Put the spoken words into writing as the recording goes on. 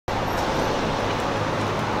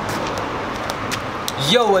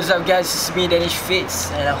Yo, what's up guys, it's me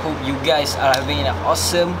danishfirds, and I hope you guys are having an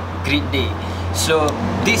awesome, great day. So,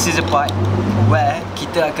 this is a part where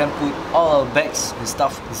kita akan put all our bags and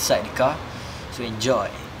stuff inside the car. So,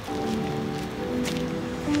 enjoy.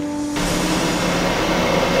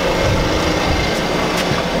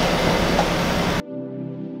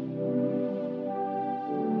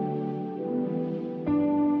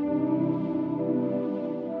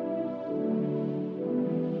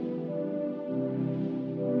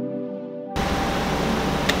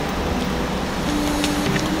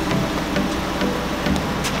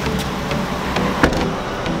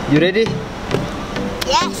 You ready?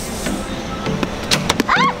 Yes.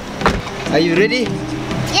 Are you ready?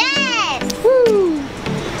 Yes. Woo.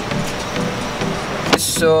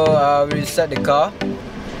 So we'll start the car.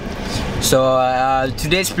 So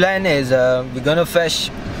today's plan is we're gonna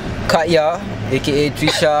fetch Katya, aka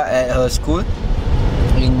Trisha, at her school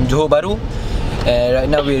in Johor Bahru. And right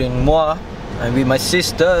now we're in Muar and with my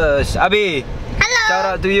sisters. Abi, Hello. shout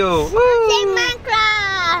out to you. Say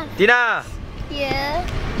Minecraft. Tina. Yeah.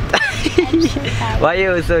 Why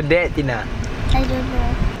you so dead, Tina? I don't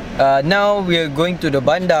know. Now we are going to the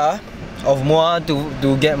bandar of Muar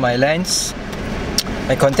to get my lens,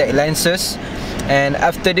 my contact lenses, and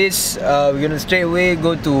after this we're gonna straight away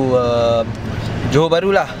go to Johor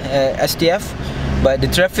Bahru lah, STF. But the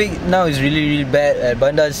traffic now is really bad at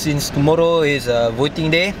bandar since tomorrow is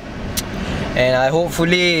voting day, and I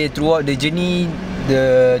hopefully throughout the journey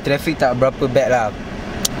the traffic tak berapa bad lah,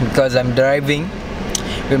 because I'm driving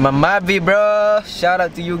with my Mavi, bro. Shout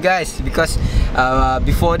out to you guys, because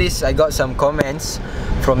before this I got some comments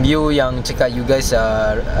from you yang cakap you guys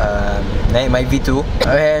naik my V2,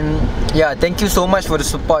 and yeah, thank you so much for the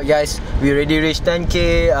support guys. We already reached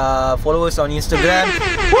 10k followers on Instagram.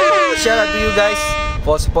 Woo! Shout out to you guys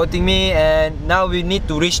for supporting me, and now we need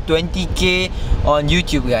to reach 20k on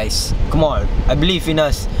YouTube guys. Come on, I believe in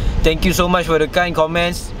us. Thank you so much for the kind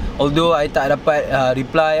comments, although I tak dapat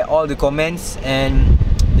reply all the comments and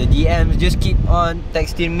the DMs. Just keep on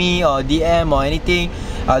texting me or DM or anything.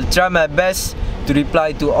 I'll try my best to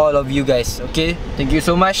reply to all of you guys. Okay, thank you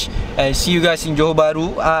so much, and see you guys in Johor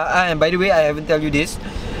Bahru. And by the way, I haven't tell you this.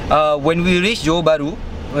 When we reach Johor Bahru,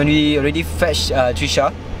 when we already fetch Trisha,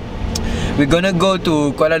 we're gonna go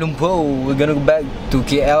to Kuala Lumpur. We're gonna go back to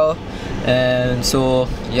KL, and so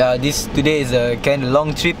yeah, today is a kind of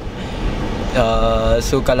long trip.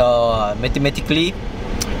 So kalau mathematically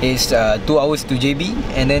is 2 hours to JB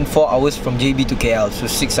and then 4 hours from JB to KL, so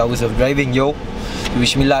 6 hours of driving. Yo,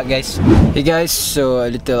 wish me luck guys. Hey guys, so a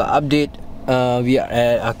little update. We are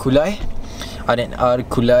at Kulai,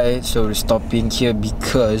 Kulai. So we're stopping here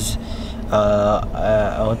because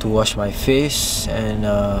I want to wash my face and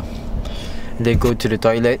then go to the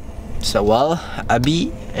toilet. So while Abi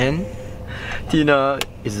and Tina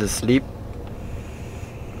is asleep.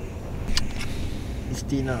 It's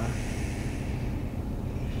Tina.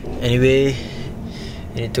 Anyway,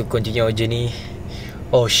 we need to continue our journey.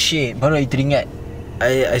 Oh shit, baru I teringat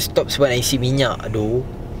I stop sebab nak isi minyak. Aduh.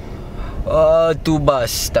 2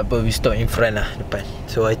 bus. Tak apa, we stop in front lah, depan.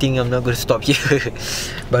 So I think I'm not gonna stop here.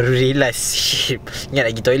 Baru realise, shit,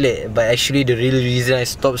 ingat lagi toilet. But actually the real reason I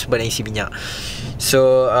stop sebab nak isi minyak.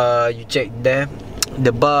 So you check there,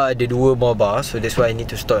 the bar ada 2 more bar. So that's why I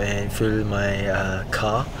need to stop and fill my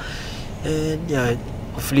car. And yeah,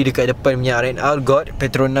 hopefully dekat depan punya ran out got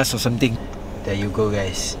Petronas or something. There you go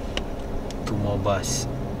guys, 2 more bus.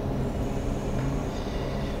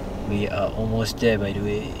 We are almost there by the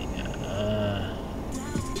way.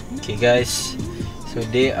 Okay guys, so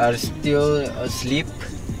they are still asleep,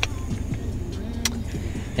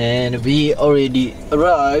 and we already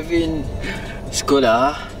arrived in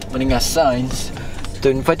Sekolah Menengah Sains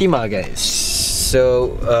Tun Fatimah guys.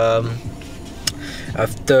 So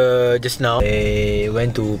after just now, I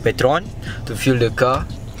went to Petron to fuel the car,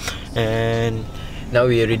 and now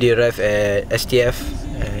we already arrived at STF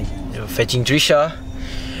and fetching Trisha.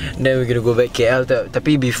 Then we're gonna go back KL.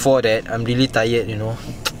 Tapi before that, I'm really tired, you know.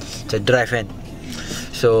 It's a drive kan.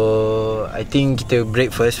 So I think kita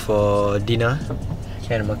break first for dinner,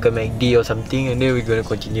 kan, makan McD or something, and then we're gonna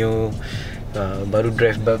continue. Baru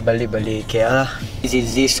drive balik KL lah. This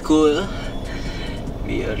is this school.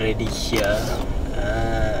 We already here.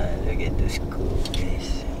 Look at the school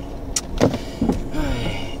guys.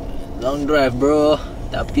 Long drive bro,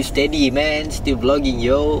 tapi steady man, still vlogging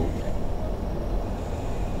yo.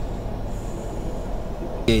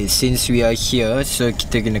 Okay, since we are here, so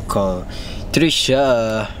kita gonna call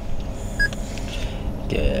Trisha.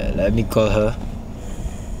 Okay, let me call her.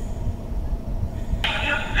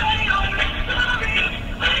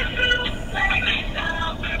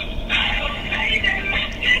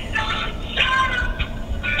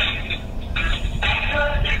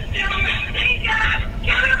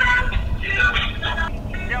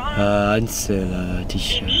 answer lah,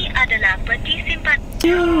 Tisha. Ini adalah peti simpan.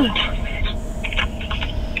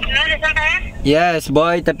 Dah sampai? Yes,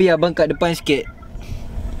 boy. Tapi abang kat depan sikit.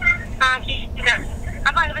 Okey. Sekejap.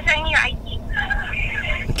 Abang lepas ni kat IT.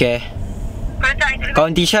 Okay. Kalau tak,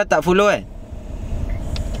 Kawan Tisha tak follow kan?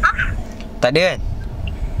 Tak ada kan?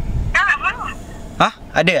 tak follow. Hah?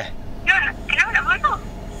 Ada eh? Kenapa tak follow?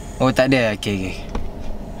 Oh, tak ada. Okay.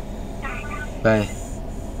 Bye.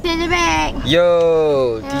 See the back.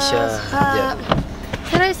 Yo, Tisha. Sekejap.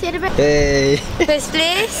 Terus see the back. Hey. First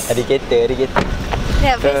place. Ada kereta.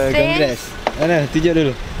 Yeah, first place. Congrats. Mana? Tunjuk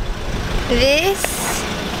dulu. This.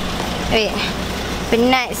 Wait.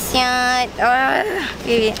 Penat siat. Oh.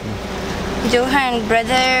 Wait. Johan,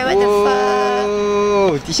 brother. What the fuck?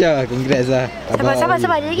 Oh, Tisha. Congrats lah. Sabar.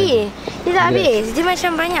 Ada lagi. Dia tak habis. Dia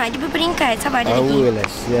macam banyak. Dia berperingkat. Sabar, ada lagi. Power lah,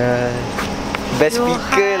 sial. Best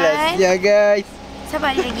speaker lah, sial guys.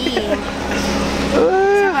 Sabar, ada lagi.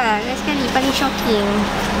 Sabar. Last sekali. Paling shocking.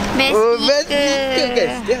 Best speaker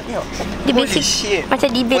guys. Tengok. Dia basic macam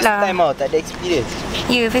debate lah. First time tau, tak ada experience.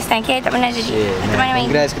 Ya, first time. Okay, tak pernah jadi. Tak pernah main.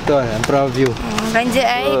 Congrats ketua. I'm proud of you. Belanja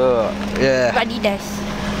Yeah. Adidas.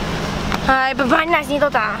 Hai, berpanas ni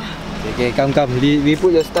tau tak? Okay, come. We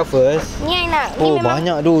put your stuff first. Ni yang nak. Oh, ni memang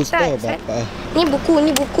banyak tu stuff. Start. Bapak.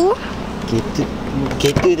 Ni buku.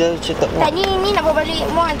 Kereta dah macam tak Tak, ni nak bawa balik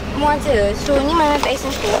muat je. So, ni mana tak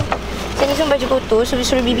essence tu. So, ni semua baju kotor. So,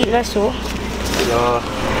 suruh bibik basuh. Ya.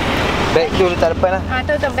 Bag tu letak depan lah.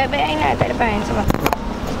 Tu. Bag I nak letak depan. Sabar.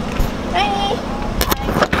 Hai.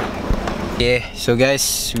 Okay, so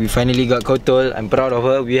guys, we finally got Kotol. I'm proud of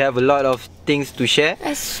her. We have a lot of things to share,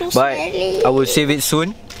 So but smelly. I will save it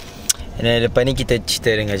soon. And then lepas ni kita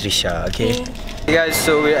cerita dengan Risha, okay? Hey guys,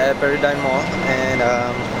 so we're at Paradigm Mall and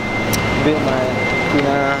with my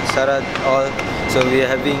Tina, Sarah, all. So we're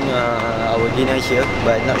having our dinner here,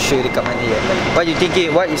 but not sure dekat mana yet. What you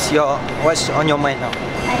thinking? What's on your mind now?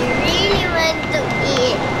 I really want to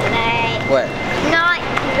eat like What? not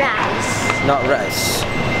rice. Not rice.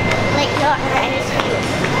 Like not rice.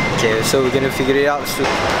 Okay, so we're gonna figure it out soon.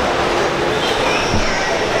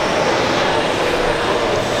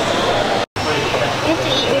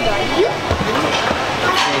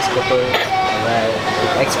 Alright.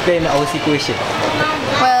 Explain our situation.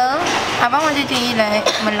 Well, Abang wanted to eat like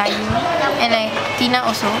Melayu and like Tina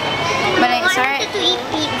also. But like Sarah wanted to eat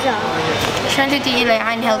pizza. She wanted to eat like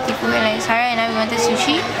unhealthy food and like Sarah and I we wanted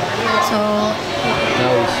sushi. So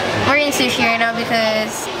we're in sushi right now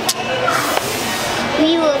because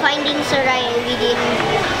we were finding Sarah and we didn't.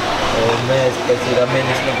 Oh man, kasi ramen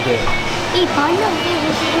is not good. Panas di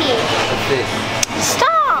sini. What's this?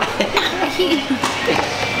 Stop!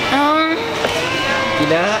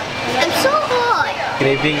 Tina, I'm so hot.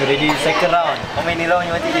 craving already. Second round. How many round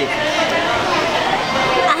you want to eat?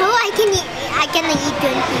 I hope I can eat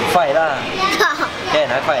 20. 5 lah. Can,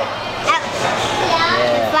 high five. Yeah.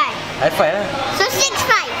 5. High five lah. So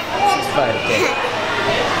 6-5. 6-5, okay.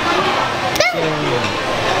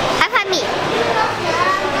 High five me.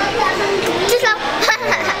 Too slow.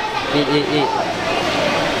 Eat.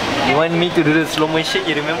 You want me to do the slow motion?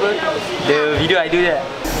 You remember the video I do that?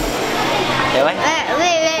 That one?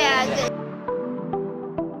 Wait.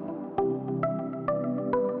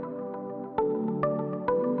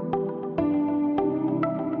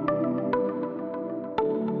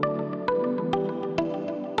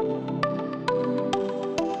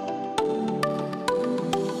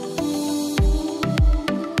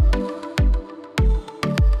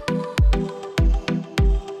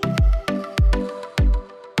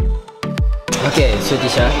 Okay, so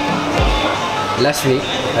Tisha, last week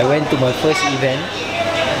I went to my first event.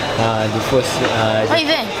 The first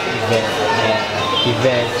event?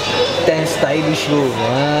 Event 10 stylish room.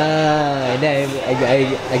 And then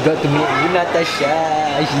I got to meet Natasha.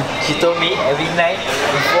 She told me every night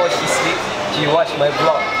before she sleeps she watch my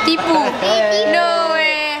vlog. Tipu. No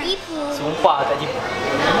way. Sumpah tak tipu.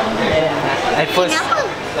 At first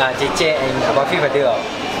Cece and Abang Fif ada tau.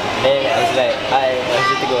 Then I was like, hi,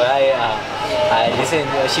 listen,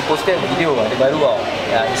 she posted a video ada baru tau.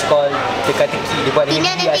 It's called Teka-teki. Dia buat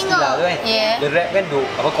dengan Didi Astila tu kan. Yeah. Dia rap kan tu.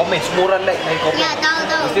 Apa komen, semua orang like dan komen. Yeah, tahu.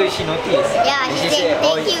 Lepas tu she notice. Yeah, she said,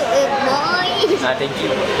 thank you, boy. Thank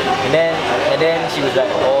you. And then she was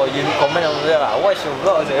like, oh, you comment on there. I watch your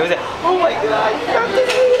vlog. I was like, oh my god, you have to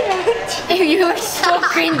do that. You are so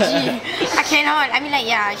cringy. I cannot. I mean like,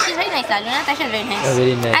 yeah, she's very nice lah. Luna Tasha is very nice.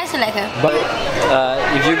 Very nice. I also like her. But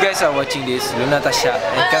if you guys are watching this, Luna Tasha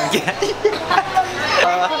and come get.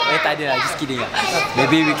 Tak ada lah, just kidding lah.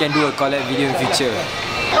 Maybe we can do a collab video in future.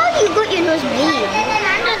 How you got your nose bleed?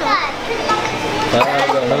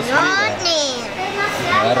 Got nose bleed lah.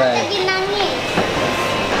 Alright.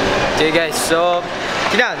 Okay guys, so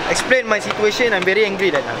Tina, explain my situation. I'm very angry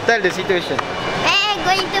right now. Tell the situation. I'm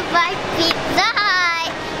going to buy Pizza Hut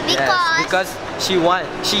Because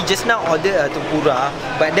she just now ordered a tempura,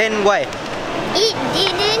 but then why? it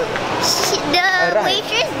didn't. The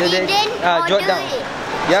waitress didn't jot order down. it.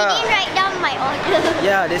 Yeah. She didn't write down my order.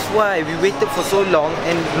 Yeah, that's why we waited for so long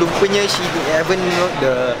and rupanya she haven't note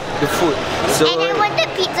the food. So And I wanted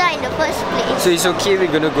pizza in the first place. so it's okay, we're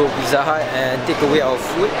gonna go Pizza Hut and take away our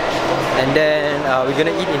food, and then we're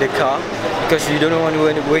gonna eat in the car because we don't want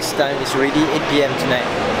to waste time. It's already 8 PM tonight.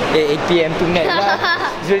 8 PM tonight.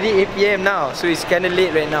 It's already 8 PM now, so it's kind of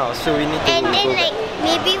late right now. So we need to And then go back. like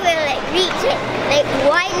maybe we'll like reach like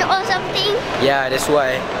 1 or something. Yeah, that's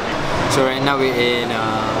why. So right now we're in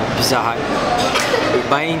Pizza Hut. We're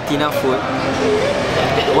buying Tina food.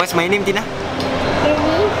 What's my name, Tina? Her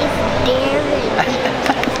name is Darren.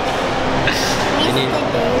 Mr.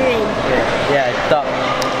 Darren. Yeah, top.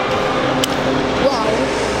 Wow.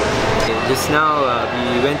 Okay, just now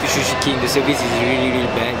we went to Sushi King. The service is really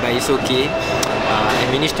bad, but it's okay. I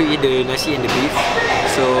managed to eat the nasi and the beef.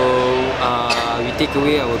 So we take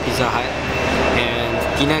away our Pizza Hut, and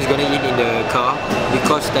Tina is gonna eat in the car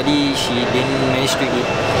because tadi she didn't manage to eat.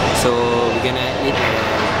 So we're gonna eat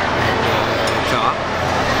in the car.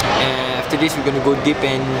 And after this we're gonna go dip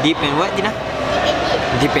and what, Tina?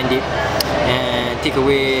 Dip and dip. And take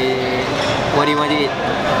away, what do you want to eat?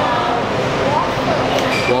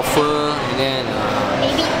 Waffle, and then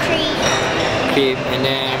Maybe crepe, and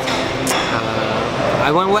then I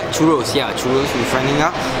want what? Churros. Yeah, churros. We're running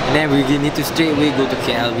out, and then we need to straight away go to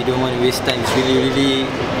KL. We don't want to waste time. It's really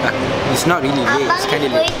it's not really late. It's kind of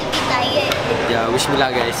going late. to be tired. Yeah, wish me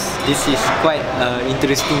luck, guys. This is quite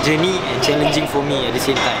interesting journey and challenging for me at the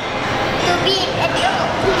same time. To be at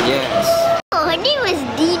home. Yes. Oh, her name was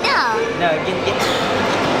Dina. Now again.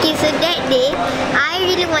 Okay, so that day, I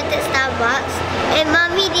really wanted Starbucks and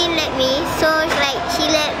mommy didn't let me. So like she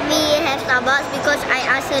let me have Starbucks because I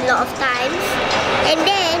asked her a lot of times. And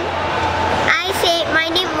then I said my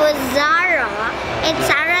name was Zara and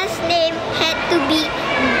Sarah's name had to be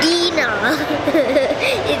Dina.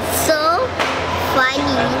 It's so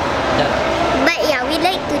funny. But yeah, we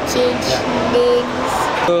like to change names.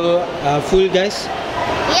 So full, guys.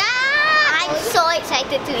 Yeah! I'm so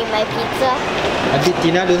excited to eat my pizza. Abi,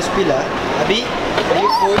 Tina, don't spill lah. Abi, are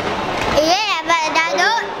you full? Yeah, but I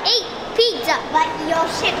don't eat pizza, but your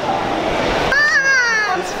shit.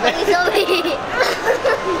 Ah, it's so big.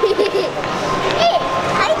 Hey,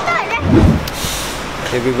 I thought that.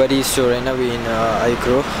 Everybody, so right now we're in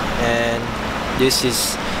Aikro, and this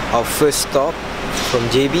is our first stop from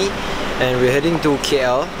JB, and we're heading to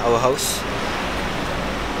KL, our house.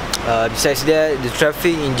 Besides that, the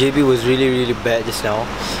traffic in JB was really bad just now.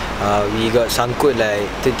 We got sangkut like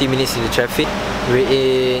 30 minutes in the traffic. We're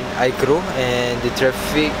in Aikro and the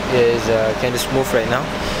traffic is kind of smooth right now.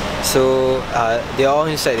 So they're all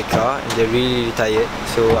inside the car and they're really tired.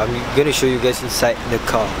 So I'm gonna show you guys inside the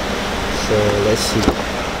car. So let's see.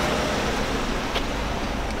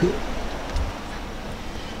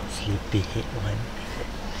 Sleepy one.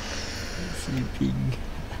 Sleeping.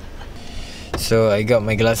 So I got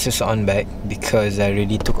my glasses on back because I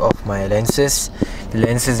already took off my lenses. The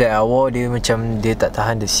lenses that I wore, dia macam dia tak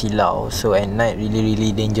tahan the silau. So at night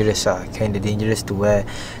really dangerous lah. Kinda dangerous to wear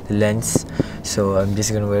the lens. So I'm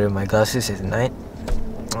just gonna wear my glasses at night.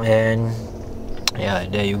 And yeah,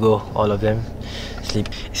 there you go, all of them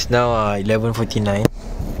sleep. It's now 11:49.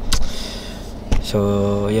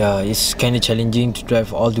 So yeah, it's kind of challenging to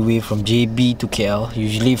drive all the way from JB to KL.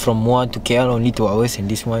 Usually from Muar to KL only 2 hours,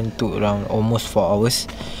 and this one took around almost 4 hours.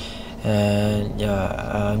 And yeah,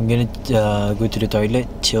 I'm gonna go to the toilet,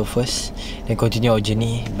 chill first, then continue our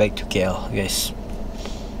journey back to KL, guys.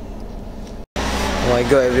 Oh my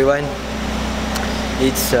god, everyone!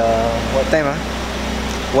 It's what time?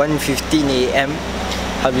 1:15 AM.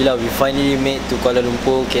 Alhamdulillah, we finally made to Kuala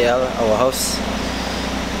Lumpur, KL, our house.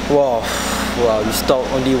 Wow, we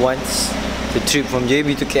stopped only once. The trip from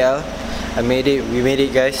JB to KL, we made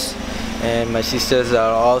it, guys. And my sisters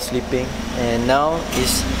are all sleeping. And now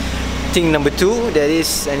is thing number 2, that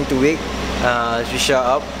is I need to wake Trisha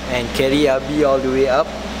up and carry Abi all the way up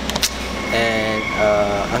and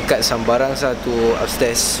angkat some barang to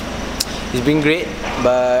upstairs. It's been great,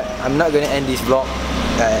 but I'm not gonna end this vlog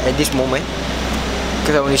at this moment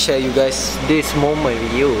because I want to share you guys this moment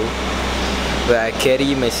with you where I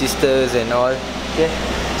carry my sisters and all. Okay,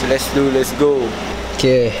 so let's go.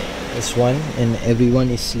 Okay, it's 1 and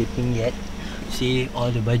everyone is sleeping yet. See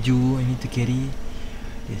all the baju I need to carry,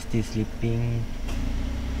 they're still sleeping.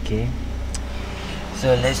 Okay,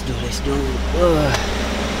 so let's do.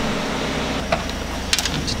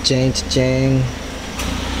 Ceng.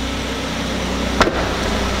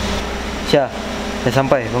 Syah, dah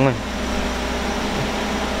sampai, bangun.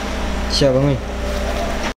 Syah, bangun.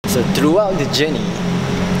 So throughout the journey,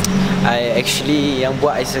 I actually yang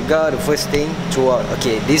buat I segar, the first thing throughout,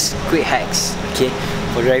 okay, these quick hacks, okay,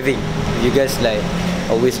 for driving. You guys like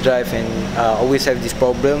always drive and always have this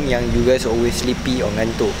problem yang you guys always sleepy or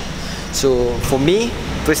ngantuk. So for me,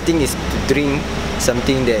 first thing is to drink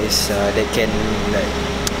something that is that can like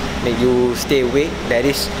make you stay awake. That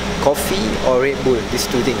is coffee or Red Bull. These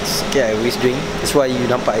two things. Okay, I always drink. That's why you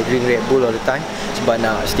nampak I drink Red Bull all the time. Sebab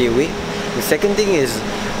nak stay awake. The second thing is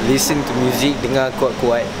listen to music, dengar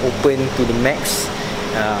kuat-kuat, open to the max.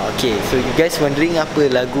 Okay, so you guys wondering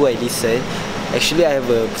apa lagu I listen? Actually, I have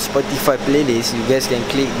a Spotify playlist. You guys can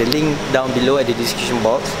click the link down below at the description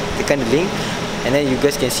box. Tekan the link, and then you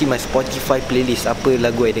guys can see my Spotify playlist. Apa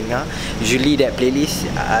lagu I dengar? Usually that playlist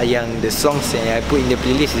yang the songs yang I put in the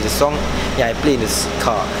playlist is the song yang I play in the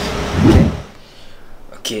car.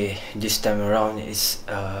 Okay, this time around it's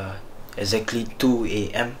exactly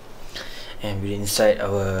 2 AM and we're inside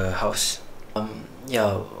our house.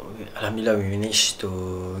 Yeah, alhamdulillah we managed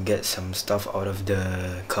to get some stuff out of the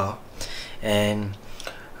car. And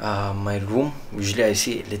my room, usually I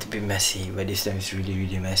see it a little bit messy, but this time it's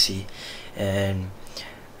really messy. And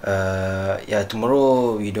yeah,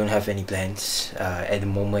 tomorrow we don't have any plans at the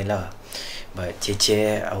moment lah. But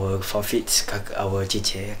Cece, our Farfitz, our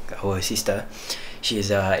Cece, our sister, she is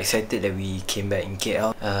excited that we came back in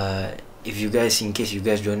KL. If you guys, in case you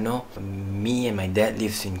guys don't know, me and my dad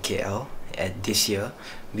lives in KL at this year.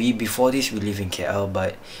 Before this we live in KL,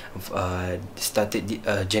 but started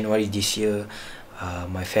January this year.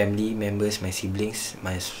 My family members, my siblings,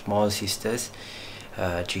 my small sisters,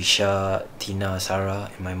 Trisha, Tina, Sarah,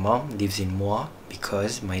 and my mom lives in Muar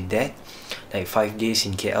because my dad, like 5 days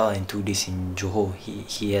in KL and 2 days in Johor.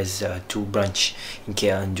 He has 2 branch in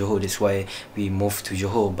KL and Johor. That's why we moved to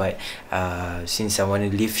Johor. But since I want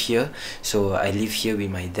to live here, so I live here with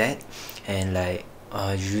my dad. And like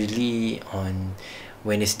usually on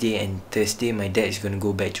Wednesday and Thursday, my dad is gonna go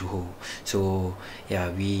back to Johor. So yeah,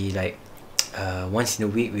 we like once in a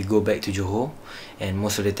week we go back to Johor, and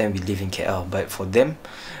most of the time we live in KL. But for them,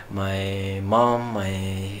 my mom, my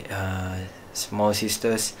small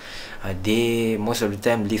sisters, they most of the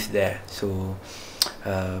time live there. So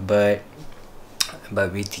but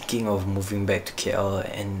we're thinking of moving back to KL,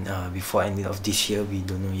 and before end of this year, we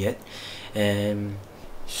don't know yet. And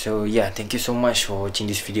so yeah, thank you so much for watching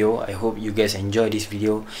this video. I hope you guys enjoy this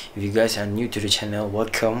video. If you guys are new to the channel,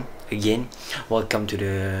 welcome again, welcome to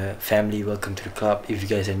the family, welcome to the club. If you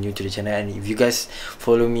guys are new to the channel, and if you guys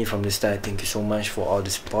follow me from the start, thank you so much for all the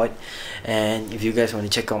support. And if you guys want to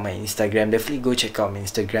check out my Instagram, definitely go check out my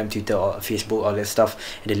Instagram, Twitter, or Facebook, all that stuff,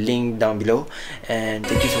 the link down below. And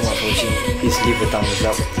thank you so much for watching. Please leave a thumbs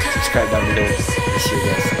up, subscribe down below. See you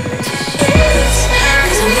guys next time.